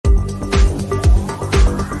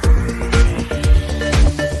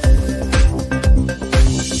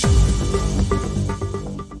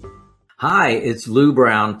Hi, it's Lou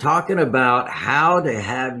Brown talking about how to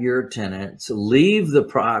have your tenants leave the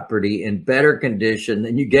property in better condition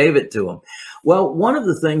than you gave it to them. Well, one of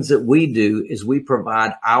the things that we do is we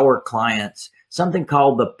provide our clients something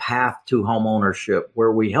called the Path to Home Ownership,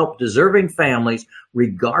 where we help deserving families,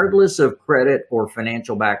 regardless of credit or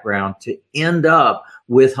financial background, to end up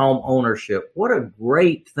with home ownership. What a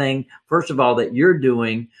great thing, first of all, that you're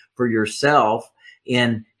doing for yourself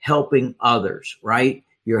in helping others, right?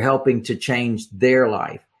 You're helping to change their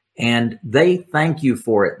life, and they thank you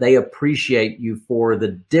for it. They appreciate you for the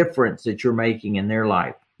difference that you're making in their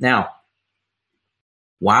life. Now,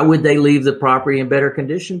 why would they leave the property in better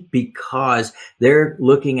condition? Because they're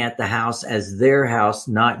looking at the house as their house,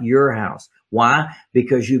 not your house. Why?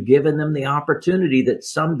 Because you've given them the opportunity that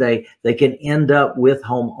someday they can end up with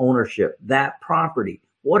home ownership, that property.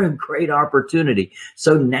 What a great opportunity.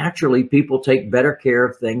 So naturally, people take better care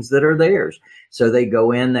of things that are theirs. So they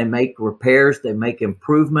go in, they make repairs, they make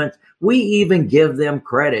improvements. We even give them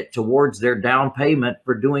credit towards their down payment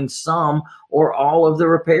for doing some or all of the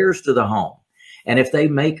repairs to the home. And if they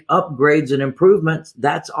make upgrades and improvements,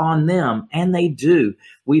 that's on them. And they do.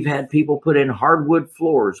 We've had people put in hardwood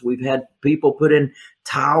floors. We've had people put in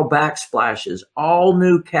tile backsplashes, all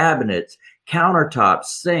new cabinets, countertops,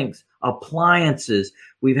 sinks, appliances.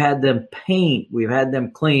 We've had them paint. We've had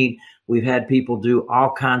them clean. We've had people do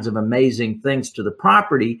all kinds of amazing things to the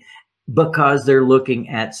property because they're looking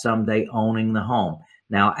at someday owning the home.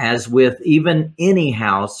 Now, as with even any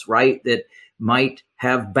house, right, that might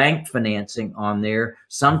have bank financing on there,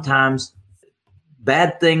 sometimes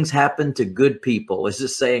bad things happen to good people. Is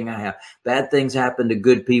this saying I have? Bad things happen to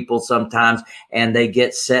good people sometimes, and they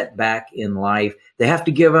get set back in life. They have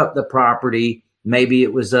to give up the property. Maybe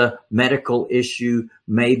it was a medical issue.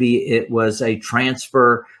 Maybe it was a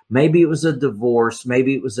transfer. Maybe it was a divorce.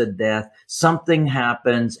 Maybe it was a death. Something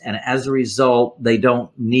happens, and as a result, they don't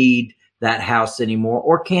need that house anymore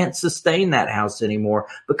or can't sustain that house anymore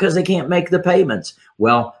because they can't make the payments.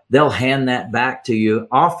 Well, they'll hand that back to you,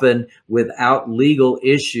 often without legal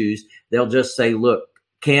issues. They'll just say, look,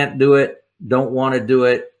 can't do it, don't want to do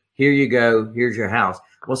it. Here you go. Here's your house.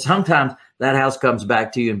 Well, sometimes that house comes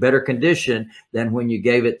back to you in better condition than when you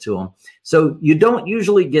gave it to them. So you don't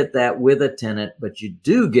usually get that with a tenant, but you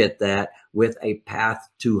do get that with a Path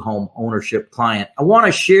to Home Ownership client. I want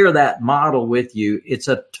to share that model with you. It's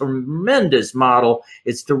a tremendous model.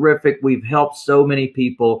 It's terrific. We've helped so many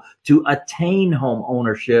people to attain home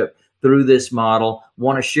ownership through this model. I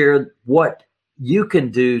want to share what you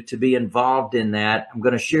can do to be involved in that. I'm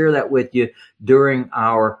going to share that with you during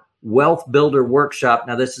our Wealth Builder Workshop.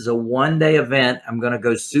 Now, this is a one-day event. I'm going to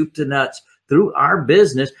go soup to nuts through our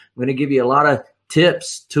business. I'm going to give you a lot of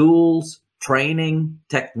tips, tools, training,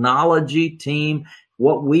 technology, team,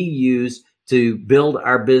 what we use to build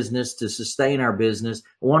our business, to sustain our business.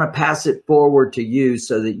 I want to pass it forward to you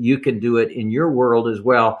so that you can do it in your world as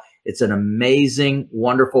well. It's an amazing,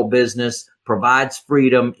 wonderful business, provides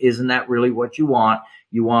freedom. Isn't that really what you want?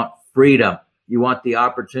 You want freedom. You want the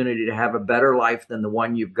opportunity to have a better life than the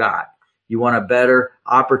one you've got. You want a better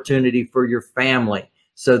opportunity for your family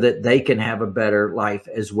so that they can have a better life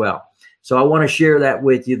as well. So I want to share that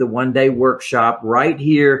with you, the one-day workshop right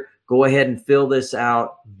here. Go ahead and fill this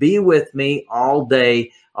out. Be with me all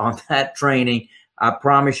day on that training. I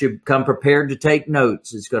promise you, come prepared to take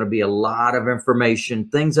notes. It's going to be a lot of information,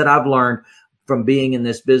 things that I've learned from being in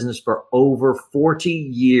this business for over 40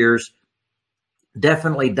 years.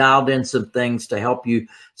 Definitely dialed in some things to help you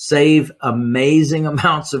save amazing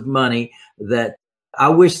amounts of money that I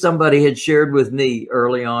wish somebody had shared with me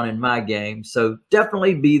early on in my game. So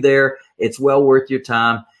definitely be there. It's well worth your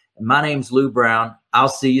time. My name's Lou Brown. I'll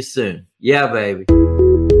see you soon. Yeah, baby.